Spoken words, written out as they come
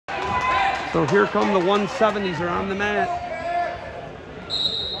So here come the 170s are on the mat.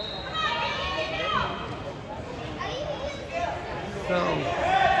 So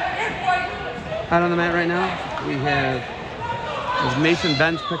out on the mat right now, we have as Mason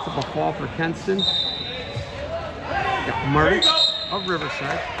Benz picks up a fall for Kenston. Got Mardich of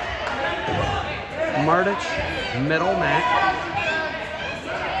Riverside. Mardich, middle mat.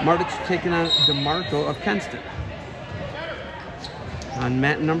 Mardich taking on DeMarco of Kenston. On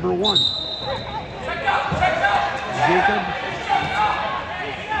mat number 1. Jacob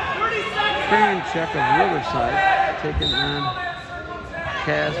Farenchak of Riverside taking on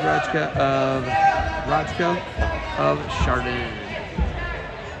Rajko of Chardon.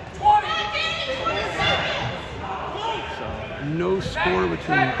 So no score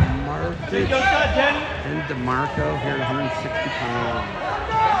between Mardich and DeMarco here at 160 pounds.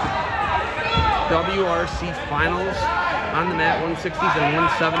 WRC finals on the mat, 160s and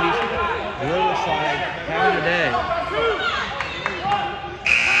 170s. Riverside having a day.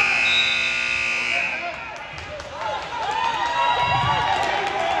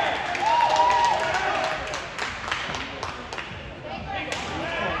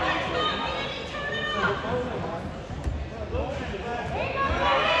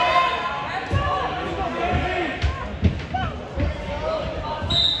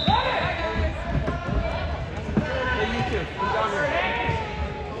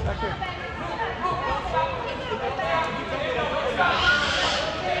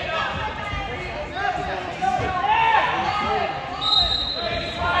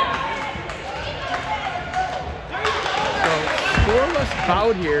 Scoreless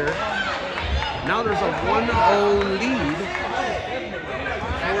bout here. Now there's a 1-0 lead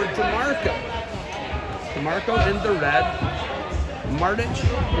for DeMarco. DeMarco in the red, Mardich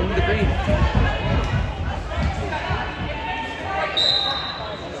in the green.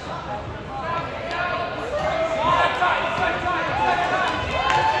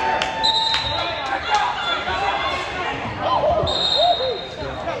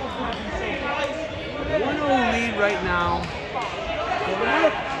 Right now,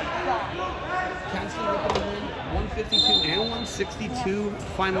 Kenston looking to win 152 and 162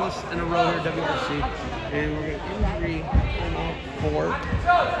 finalists in a row here at WRC, and we're going to injury timeout for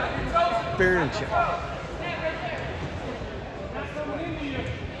Farenchak.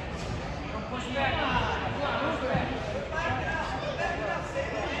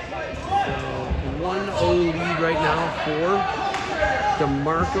 So 1-0 lead right now for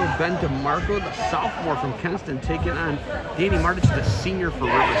DeMarco, Ben DeMarco, the sophomore from Kenston, taking on Danny Mardich, the senior for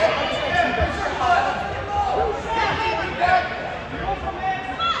Riverside.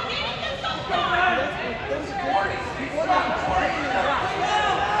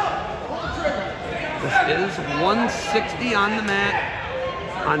 This is 160 on the mat.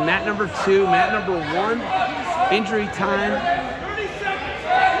 On mat number 2, mat number 1, injury time.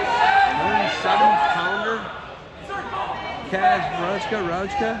 107-pounder.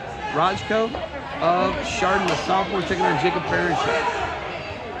 Rajko of Chardon, the sophomore, taking on Jacob Farenchak.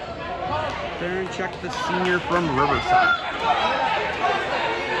 Farenchak, the senior from Riverside.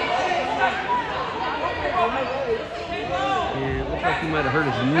 And it looks like he might have hurt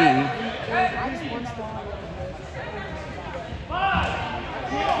his knee.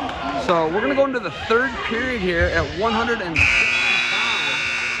 So we're going to go into the third period here at 160 pounds.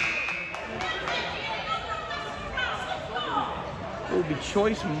 It will be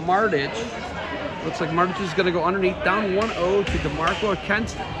choice Mardich. Looks like Mardich is going to go underneath, down 1-0 to DeMarco of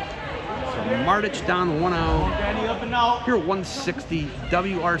Kenston. So Mardich down 1-0. Here at 160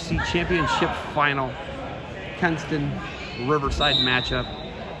 WRC Championship Final. Kenston Riverside matchup.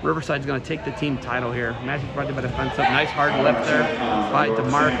 Riverside's going to take the team title here. Matchup brought to you by Defense Up. Nice hard lift there by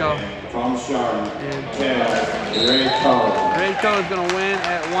DeMarco. And Rajko is going to win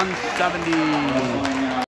at 170.